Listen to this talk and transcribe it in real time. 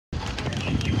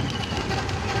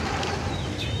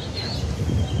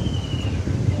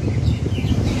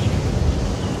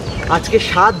আজকে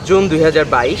 7 June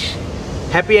 2022।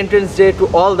 Happy entrance day to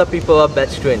all the people of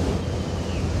batch 20।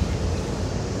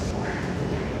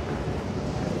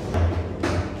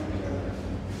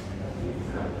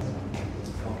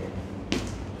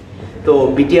 তো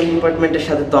BTM ডিপার্টমেন্টের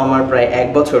সাথে তো আমার প্রায় 1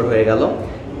 বছর হয়ে গেল।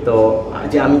 তো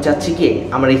যে আমি চাচ্ছি কি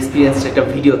আমার এক্সপিরিয়েন্সটা একটা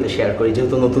ভিডিওতে শেয়ার করি,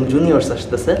 যেহেতু নতুন জুনিয়র্স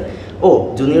আসতেছে।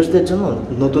 জুনিয়র্সদের জন্য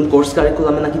নতুন কোর্স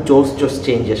কারিকুলামে নাকি জোস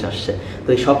চেঞ্জেস আসছে। তো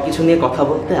এই সব কিছু নিয়ে কথা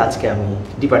বলতে আজকে আমি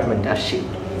ডিপার্টমেন্টে আসছি।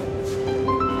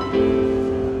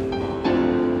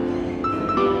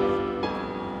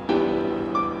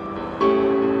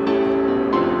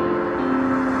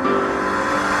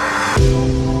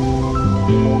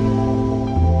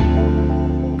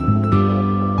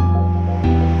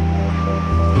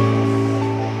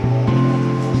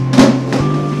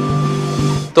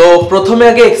 তো প্রথমে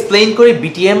আগে এক্সপ্লেইন করি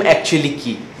বিটিএম অ্যাকচুয়ালি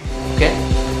কি। ওকে,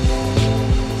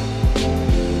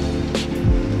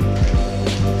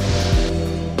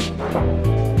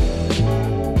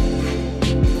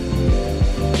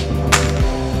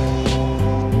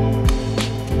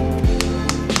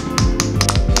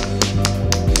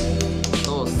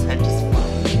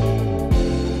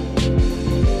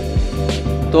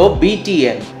 তো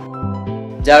বিটিএম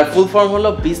যার ফুল ফর্ম হলো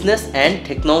বিজনেস অ্যান্ড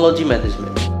টেকনোলজি ম্যানেজমেন্ট।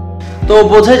 তো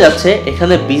বোঝা যাচ্ছে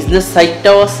এখানে বিজনেস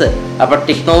সাইডটাও আছে, আবার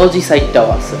টেকনোলজি সাইডটাও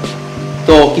আছে।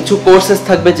 তো কিছু কোর্সেস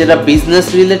থাকবে যেটা বিজনেস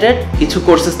রিলেটেড, কিছু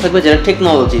কোর্সেস থাকবে যেটা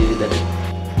টেকনোলজি রিলেটেড।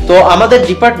 তো আমাদের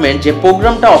ডিপার্টমেন্ট যে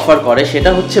প্রোগ্রামটা অফার করে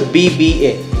সেটা হচ্ছে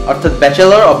বিবিএ, অর্থাৎ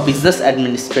ব্যাচেলর অফ বিজনেস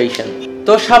অ্যাডমিনিস্ট্রেশন।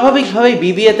 তো স্বাভাবিকভাবেই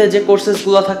বিবিএতে যে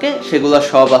কোর্সেসগুলো থাকে সেগুলো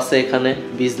সব আছে এখানে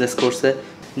বিজনেস কোর্সে,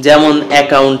 যেমন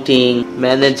accounting,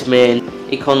 management,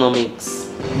 economics,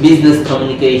 business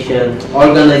communication,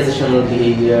 organizational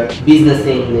behavior, business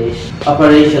English,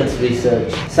 operations research,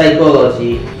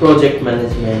 psychology, project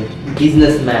management,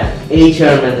 business math,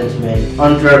 HR management,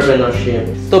 entrepreneurship।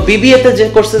 তো বিবিএ তে যে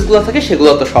কোর্সেসগুলো থাকে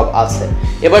সেগুলো তো সব আছে।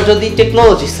 এবার যদি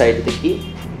টেকনোলজি সাইড দেখি,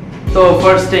 তো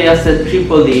ফার্স্টে আছে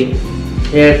ট্রিপলি,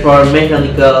 এরপর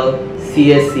মেকানিক্যাল,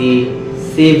 সিএসই,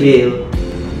 সিভিল,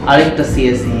 আরেকটা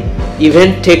সিএসই, ইভেন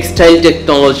টেক্সটাইল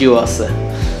টেকনোলজিও আছে।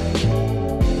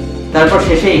 তারপর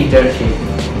শেষে ইন্টার্নশিপ।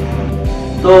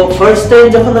 তো ফার্স্ট টাইম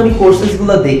যখন আমি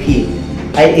কোর্সেসগুলো দেখি,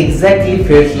 I exactly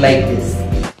felt like this.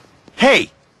 Hey.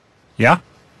 Yeah.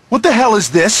 What the hell is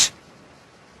this?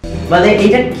 মানে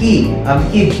এটা কি? আমি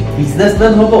কি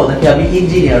বিজনেসম্যান হব নাকি আমি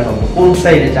ইঞ্জিনিয়ার হব? কোন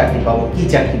সাইডে চাকরি পাবো, কি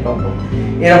চাকরি পাবো?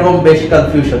 এরকম বেশ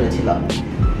কনফিউশনে ছিলাম।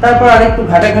 তারপর আরেকটু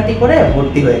ঘাটাঘাটি করে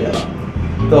ভর্তি হয়ে গেলাম।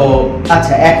 তো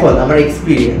আচ্ছা, এখন আমার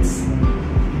এক্সপেরিয়েন্স।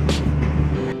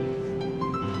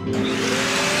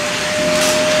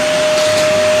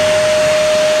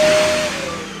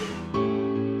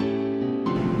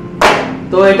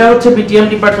 তো এটা হচ্ছে বিটিএম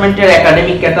ডিপার্টমেন্টের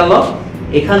একাডেমিক ক্যাটালগ।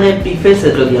 এখানে প্রিফেসে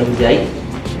যদি আমি যাই,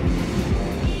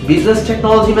 business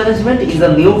technology management is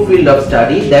a new field of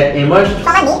study that emerged.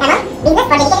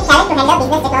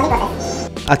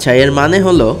 আচ্ছা, এর মানে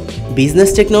হলো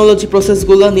বিজনেস টেকনোলজি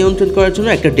প্রসেসগুলো নিয়ন্ত্রণ করার জন্য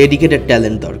একটা ডেডিকেটেড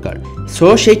ট্যালেন্ট দরকার। সো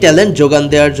সেই ট্যালেন্ট যোগান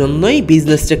দেওয়ার জন্যই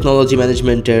বিজনেস টেকনোলজি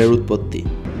ম্যানেজমেন্টের উৎপত্তি।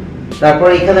 তারপর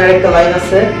এখানে আরেকটা লাইন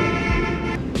আছে,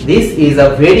 this is a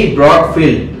very broad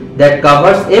field that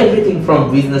covers everything from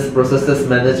business processes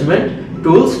management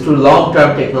tools to long term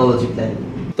technology planning।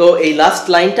 তো এই লাস্ট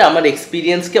লাইনটা আমার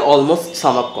এক্সপেরিয়েন্সকে অলমোস্ট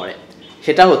সাম আপ করে।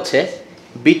 সেটা হচ্ছে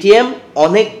বিটিএম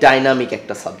অনেক ডাইনামিক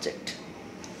একটা সাবজেক্ট।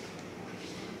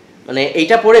 মানে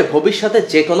এইটা পড়ে ভবিষ্যতে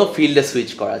যে কোনো ফিল্ডে সুইচ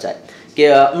করা যায়,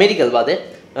 মেডিকেল বাদে।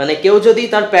 মানে কেউ যদি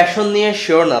তার প্যাশন নিয়ে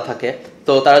শিওর না থাকে,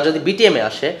 তো তারা যদি বিটিএমে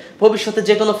আসে, ভবিষ্যতে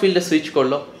যে কোনো ফিল্ডে সুইচ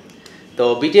করলো। তো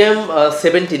বিটিএম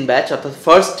 17 ব্যাচ, অর্থাৎ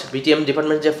ফার্স্ট বিটিএম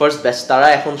ডিপার্টমেন্ট যে ফার্স্ট ব্যাচ, তারা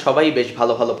এখন সবাই বেশ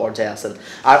ভালো ভালো পর্যায়ে আছেন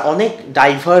আর অনেক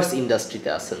ডাইভার্স ইন্ডাস্ট্রিতে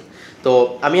আছেন। তো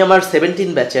আমি আমার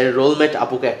 17 ব্যাচের রোলমেট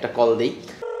আপুকে একটা কল দিই।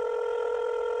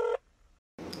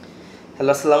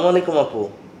 হ্যালো, আসসালামু আলাইকুম আপু।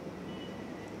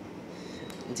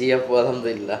 জি আপু,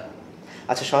 আলহামদুলিল্লাহ।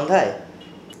 আচ্ছা, সন্ধ্যায়?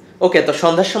 ওকে, তো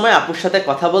সন্ধ্যার সময় আপুর সাথে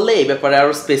কথা বললে এই ব্যাপারে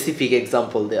আরও স্পেসিফিক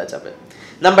এক্সাম্পল দেওয়া যাবে।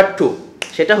 নাম্বার 2,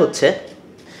 সেটা হচ্ছে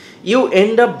you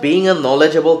end up being a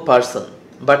knowledgeable person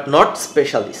but not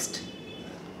specialist।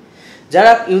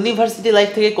 যারা ইউনিভার্সিটি লাইফ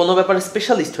থেকে কোনো ব্যাপারে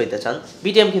স্পেশালিস্ট হইতে চান,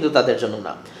 বিটিএম কিন্তু তাদের জন্য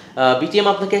না। বিটিএম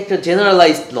আপনাকে একটা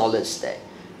জেনারেলাইজড নলেজ দেয়।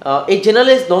 এই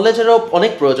জেনারেলাইজড নলেজেরও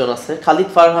অনেক প্রয়োজন আছে। খালিদ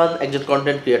ফারহান একজন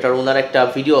কন্টেন্ট ক্রিয়েটর, ওনার একটা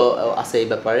ভিডিও আছে এই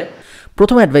ব্যাপারে।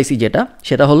 প্রথম অ্যাডভাইসই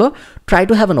সেটা হলো try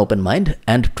to have an open mind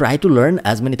and try to learn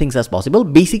as many things as possible.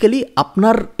 Basically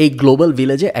আপনার এই গ্লোবাল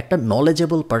ভিলেজে একটা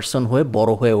নলেজেবল পার্সন হয়ে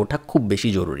বড় হয়ে ওঠা খুব বেশি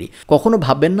জরুরি। কখনো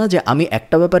ভাববেন না যে আমি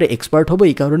একটা ব্যাপারে এক্সপার্ট হব,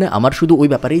 এই কারণে আমার শুধু ওই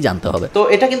ব্যাপারেই জানতে হবে। তো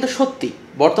এটা কিন্তু সত্যি,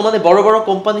 বর্তমানে বড় বড়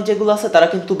কোম্পানি যেগুলো আছে তারা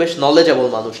কিন্তু বেশ নলেজেবল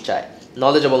মানুষ চায়।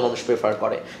 নলেজেবল মানুষ প্রেফার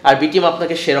করে, আর বিটিএম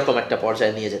আপনাকে সেরকম একটা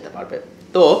পর্যায়ে নিয়ে যেতে পারবে।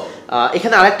 তো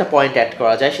এখানে আরেকটা পয়েন্ট অ্যাড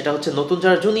করা যায়, সেটা হচ্ছে নতুন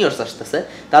যারা জুনিয়র্স আসতেছে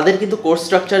তাদের কিন্তু কোর্স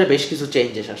স্ট্রাকচারে বেশ কিছু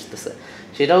চেঞ্জেস আসতেছে।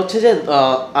 সেটা হচ্ছে যে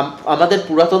আমাদের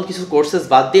পুরাতন কিছু কোর্সেস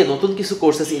বাদ দিয়ে নতুন কিছু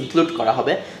কোর্সেস ইনক্লুড করা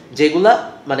হবে, যেগুলা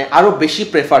মানে আরও বেশি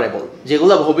প্রেফারেবল,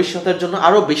 যেগুলো ভবিষ্যতের জন্য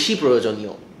আরও বেশি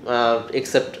প্রয়োজনীয়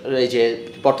এক্সেপ্ট এই যে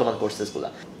বর্তমান কোর্সেসগুলো।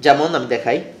 যেমন আমি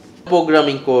দেখাই,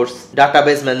 programming course,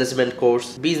 database management course,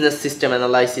 business system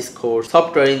analysis course,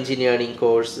 software engineering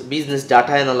course, business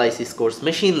data analysis course,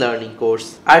 machine learning course,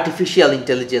 artificial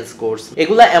intelligence course.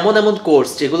 এগুলো এমন এমন কোর্স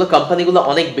যেগুলো কোম্পানিগুলো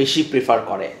অনেক বেশি প্রিফার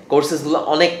করে, কোর্সেসগুলো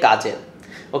অনেক কাজের।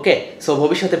 ওকে, সো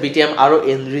ভবিষ্যতে বিটিএম আরও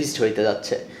এনরিচড হইতে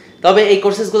যাচ্ছে। তবে এই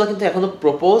কোর্সেসগুলো কিন্তু এখনো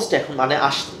প্রপোজড, এখন মানে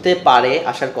আসতে পারে,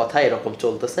 আসার কথা এরকম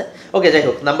চলতেছে। ওকে, যাই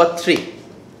হোক, number 3,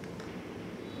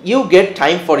 you get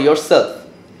time for your self.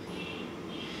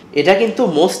 এটা কিন্তু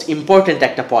মোস্ট ইম্পর্টেন্ট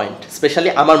একটা পয়েন্ট, স্পেশালি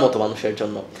আমার মতো মানুষের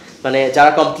জন্য, মানে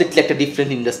যারা কমপ্লিটলি একটা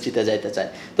ডিফারেন্ট ইন্ডাস্ট্রিতে যাইতে চায়।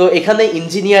 তো এখানে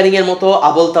ইঞ্জিনিয়ারিংয়ের মতো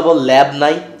আবল তাবল ল্যাব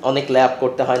নাই, অনেক ল্যাব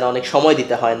করতে হয় না, অনেক সময়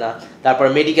দিতে হয় না। তারপর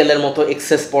মেডিকেলের মতো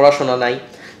এক্সেস পড়াশোনা নাই,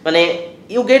 মানে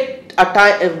ইউ গেট আ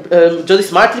টাইম। যদি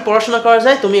স্মার্টলি পড়াশোনা করা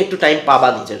যায় তুমি একটু টাইম পাবা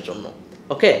নিজের জন্য।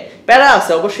 ওকে, প্যারা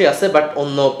আছে অবশ্যই আছে, বাট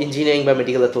অন্য ইঞ্জিনিয়ারিং বা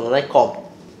মেডিকেলের তুলনায় কম।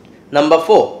 Number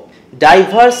 4,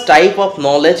 diverse type of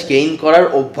knowledge gain করার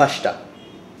অভ্যাসটা।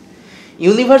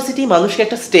 ইউনিভার্সিটি মানুষকে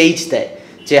একটা স্টেজ দেয়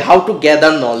যে how to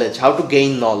gather knowledge, how to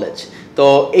gain knowledge. তো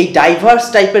এই ডাইভার্স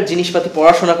টাইপের জিনিসপাতি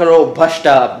পড়াশোনা করার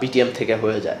অভ্যাসটা বিটিএম থেকে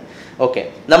হয়ে যায়। ওকে,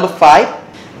 number 5,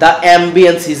 the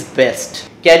ambience is best.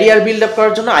 Career build up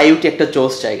করার জন্য আইইউটি একটা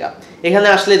জোস জায়গা। এখানে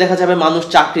আসলে দেখা যাবে মানুষ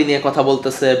চাকরি নিয়ে কথা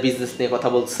বলতেছে, বিজনেস নিয়ে কথা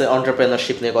বলতেছে,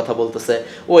 এন্টারপ্রেনারশিপ নিয়ে কথা বলতেছে,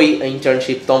 ওই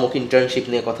ইন্টার্নশিপ তমুক ইন্টার্নশিপ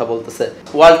নিয়ে কথা বলতেছে,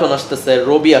 ওয়ালটন আসতেছে,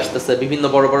 রবি আসতেছে, বিভিন্ন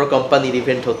বড় বড় কোম্পানির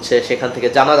ইভেন্ট হচ্ছে, সেখান থেকে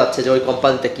জানা যাচ্ছে যে ওই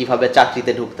কোম্পানিতে কিভাবে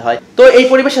চাকরিতে ঢুকতে হয়। তো এই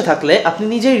পরিবেশে থাকলে আপনি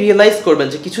নিজেই রিয়েলাইজ করবেন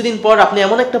যে কিছুদিন পর আপনি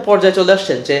এমন একটা পর্যায়ে চলে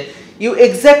আসছেন যে you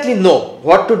exactly know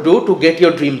what to do to get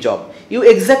your dream job. You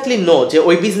exactly no যে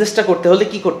ওই বিজনেসটা করতে হলে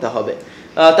কি করতে হবে।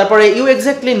 তারপরে ইউ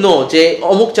এক্স্যাক্টলি নো যে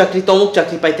অমুক চাকরি তমুক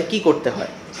চাকরি পাইতে কি করতে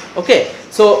হয়। ওকে,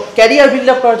 সো ক্যারিয়ার বিল্ড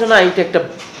আপ করার জন্য আইইউটি একটা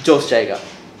জোস জায়গা।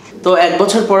 তো 1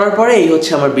 বছর পড়ার পরে এই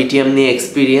হচ্ছে আমার বিটিএম নিয়ে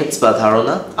এক্সপিরিয়েন্স বা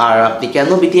ধারণা। আর আপনি কেন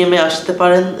বিটিএম এ আসতে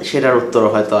পারেন সেটার উত্তর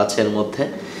হয়তো আছে এর মধ্যে।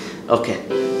 ওকে,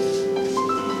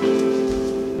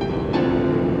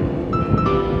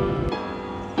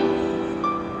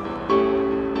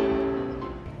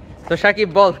 তো সাকিব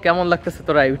বল, কেমন লাগতেছে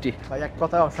তোর আইইউটি? ভাই এক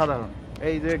কথা অসাধারণ।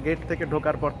 এই যে গেট থেকে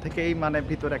ঢোকার পর থেকেই মানে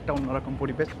ভিতরে একটা অন্যরকম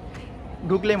পরিবেশ,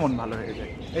 ঢুকলেই মন ভালো হয়ে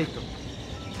যায়। এই তো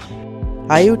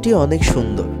আইইউটি অনেক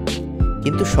সুন্দর,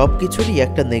 কিন্তু সব কিছুরই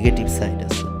একটা নেগেটিভ সাইড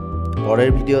আছে। পরের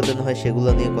ভিডিওতে না হয় সেগুলো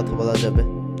নিয়ে কথা বলা যাবে।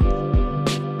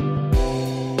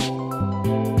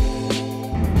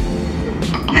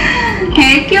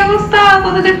 হ্যাঁ, কি অবস্থা?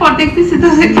 কতদিন পর দেখতেছি তো।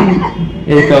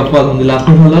 এই তো আলহামদুলিল্লাহ,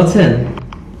 আপনি ভালো আছেন?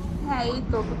 হ্যাঁ, এই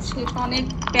তো বুঝছি, অনেক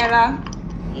প্যারা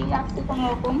এই আসতে কোনো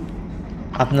রকম।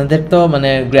 আপনাদের তো মানে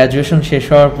গ্রাজুয়েশন শেষ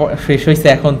হয়েছে,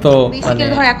 এখন তো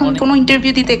বেসিক্যালি ধর এখন কোনো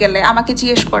ইন্টারভিউ দিতে গেলে আমাকে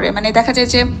জিজ্ঞেস করে, মানে দেখা যায়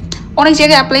যে অনেক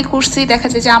জায়গায় অ্যাপ্লাই করছি, দেখা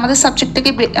যায় যে আমাদের সাবজেক্ট থেকে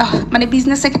মানে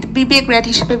বিজনেস থেকে বিবিএ গ্র্যাড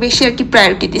হিসেবে বেশি আর কি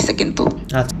প্রায়োরিটি দিছে। কিন্তু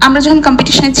আমরা যখন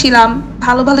কম্পিটিশনে ছিলাম,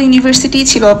 ভালো ভালো ইউনিভার্সিটি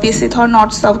ছিল অবভিয়াসলি, ধর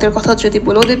নর্থ সাউথের কথা যদি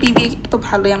বলো, ওদের বিবিএ তো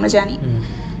ভালোই আমরা জানি।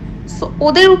 সো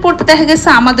ওদের উপর দেখা গেছে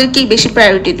আমাদেরকেই বেশি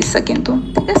প্রায়োরিটি দিচ্ছে কিন্তু,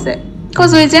 ঠিক আছে?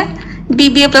 বিকজ ওই যে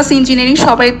বিবিএ প্লাস ইঞ্জিনিয়ারিং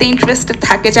সবাইতে ইন্টারেস্টেড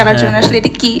থাকে, জানার জন্য আসলে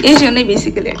এটা কি, এই জন্যই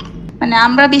বেসিক্যালি মানে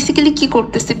আমরা বেসিক্যালি কি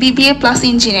করতেছি, BBA plus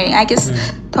engineering. I guess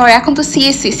ধর এখন তো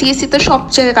সিএসসি তো সব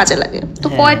জায়গায় কাজে লাগে। তো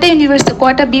কয়টা ইউনিভার্সিটি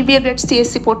কয়টা বিবিএ গ্রেড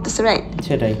সিএসসি পড়তেছে, রাইট?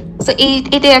 সেটাই। সো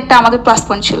এটা একটা আমাদের প্লাস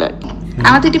পয়েন্ট ছিল।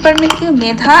 আমাদের ডিপার্টমেন্টে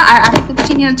মেধা আর আরেকটা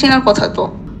চেনার কথা, তো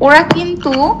ওরা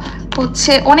কিন্তু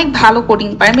হচ্ছে অনেক ভালো কোডিং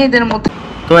পারে মেয়েদের মধ্যে।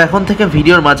 তো এখন থেকে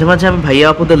ভিডিওর মাঝে মাঝে আমি ভাইয়া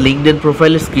আপুদের লিঙ্কডইন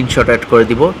প্রোফাইলের স্ক্রিনশট অ্যাড করে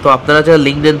দিব। তো আপনারা যারা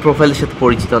লিঙ্কডইন প্রোফাইলের সাথে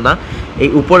পরিচিত না, এই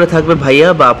উপরে থাকবে ভাইয়া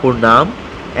বা আপুর নাম,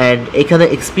 অ্যান্ড এখানে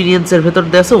এক্সপিরিয়েন্সের ভেতর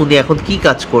দেওয়া আছে উনি এখন কি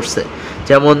কাজ করছে।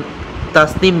 যেমন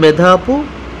তাসনিম মেধা আপু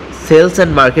সেলস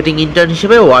অ্যান্ড মার্কেটিং ইন্টার্ন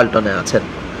হিসেবে ওয়ালটনে আছেন,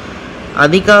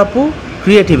 আনিকা আপু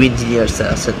ক্রিয়েটিভ ইঞ্জিনিয়ার্সে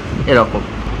আছেন, এরকম।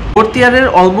 ফোর্থ ইয়ারের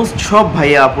অলমোস্ট সব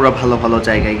ভাইয়া আপুরা ভালো ভালো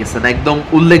জায়গায় গেছেন, একদম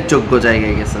উল্লেখযোগ্য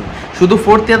জায়গায় গেছেন। শুধু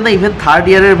ফোর্থ ইয়ার না, ইভেন থার্ড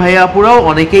ইয়ারের ভাইয়া আপুরাও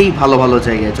অনেকেই ভালো ভালো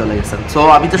জায়গায় চলে গেছেন। সো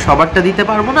আমি তো সবারটা দিতে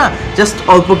পারবো না, জাস্ট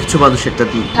অল্প কিছু মানুষেরটা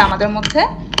দিই আমাদের মধ্যে।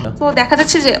 তো দেখা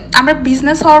যাচ্ছে যে আমরা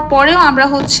বিজনেস হওয়ার পরেও আমরা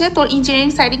হচ্ছে তোর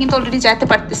ইঞ্জিনিয়ারিং সাইডে কিন্তু অলরেডি যেতে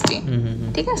পারতেছি,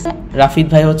 ঠিক আছে? রাফিদ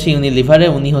ভাই হচ্ছে ইউনিলিভারে,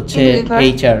 উনি হচ্ছে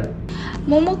এইচআর।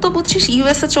 মোমো তো বুঝছিস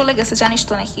ইউএসএ চলে গেছে, জানিস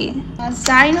তো নাকি?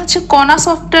 জানি হচ্ছে কনা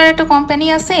সফটওয়্যার একটা কোম্পানি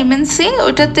আছে এমএনসি,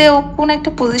 ওইটাতে ও কোন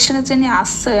একটা পজিশনের জন্য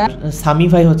আসছে। সামি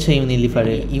ভাই হচ্ছে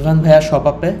ইউনিলিভারে, ইভান ভাইয়া শপ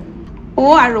আপে, ও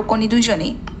আর রোকনি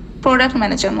দুইজনই প্রোডাক্ট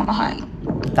ম্যানেজার মনে হয়।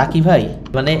 তাকি ভাই,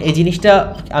 মানে এই জিনিসটা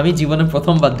আমি জীবনে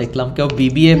প্রথমবার দেখলাম কেউ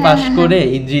বিবিএ পাশ করে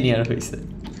ইঞ্জিনিয়ার হয়েছে।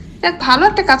 ভালো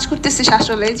একটা কাজ করতেছিস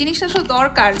আসলে, এই জিনিসটা আসলে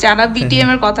দরকার যারা বিটিএম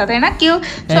এর কথা, তাই না? কেউ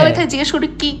সবাই খালি জিজ্ঞেস করি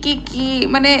কি কি কি,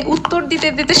 মানে উত্তর দিতে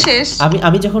দিতে শেষ।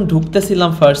 আমি যখন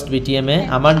ঢুকতেছিলাম ফার্স্ট বিটিএম এ,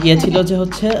 আমার ইয়ে ছিল যে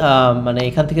হচ্ছে মানে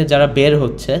এখান থেকে যারা বের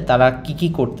হচ্ছে তারা কি কি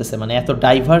করতেছে, মানে এত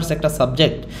ডাইভার্স একটা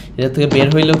সাবজেক্ট, এটা থেকে বের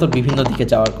হইলেও তো বিভিন্ন দিকে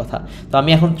যাওয়ার কথা। তো আমি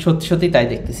এখন সত্যি সত্যি তাই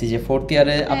দেখতেছি যে ফোর্থ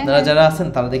ইয়ারে আপনারা যারা আছেন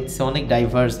তারা দেখতেছি অনেক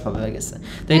ডাইভার্স ভাবে হয়ে গেছে।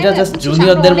 তো এটা জাস্ট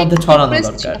জুনিয়রদের মধ্যে ছড়ানো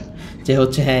দরকার যে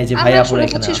হচ্ছে হ্যাঁ যে ভাই আপুরা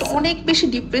এখানে আছে। অনেক বেশি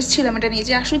ডিপ্রেস ছিলাম এটা নিয়ে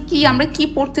যে আসলে কি আমরা কি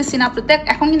পড়তেছি না। দেখ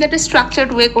এখন কিন্তু একটা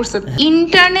স্ট্রাকচারড ওয়ে করছে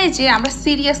ইন্টারনে, যে আমরা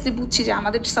সিরিয়াসলি বুঝছি যে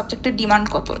আমাদের সাবজেক্টের ডিমান্ড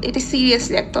কত, এটা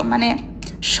সিরিয়াসলি একদম মানে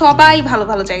সবাই ভালো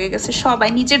ভালো জায়গায় গেছে, সবাই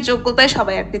নিজের যোগ্যতায়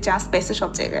সবাই একটা চান্স পাইছে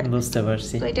সব জায়গায়। বুঝতে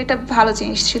পারছি, তো এটা একটা ভালো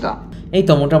জিনিস ছিল। এই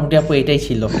তো মোটামুটি আপু এটাই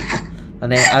ছিল।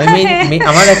 মানে আমি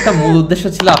আমার একটা মূল উদ্দেশ্য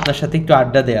ছিল আপনার সাথে একটু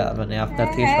আড্ডা দেওয়া, মানে আপনার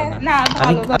থেকে শোনা। না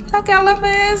ভালো থাকে, আল্লাহ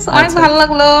হাফেজ, অনেক ভালো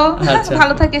লাগলো।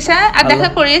 ভালো থাকিস, হ্যাঁ, আর দেখা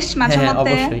করিস মাঝে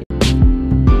মধ্যে।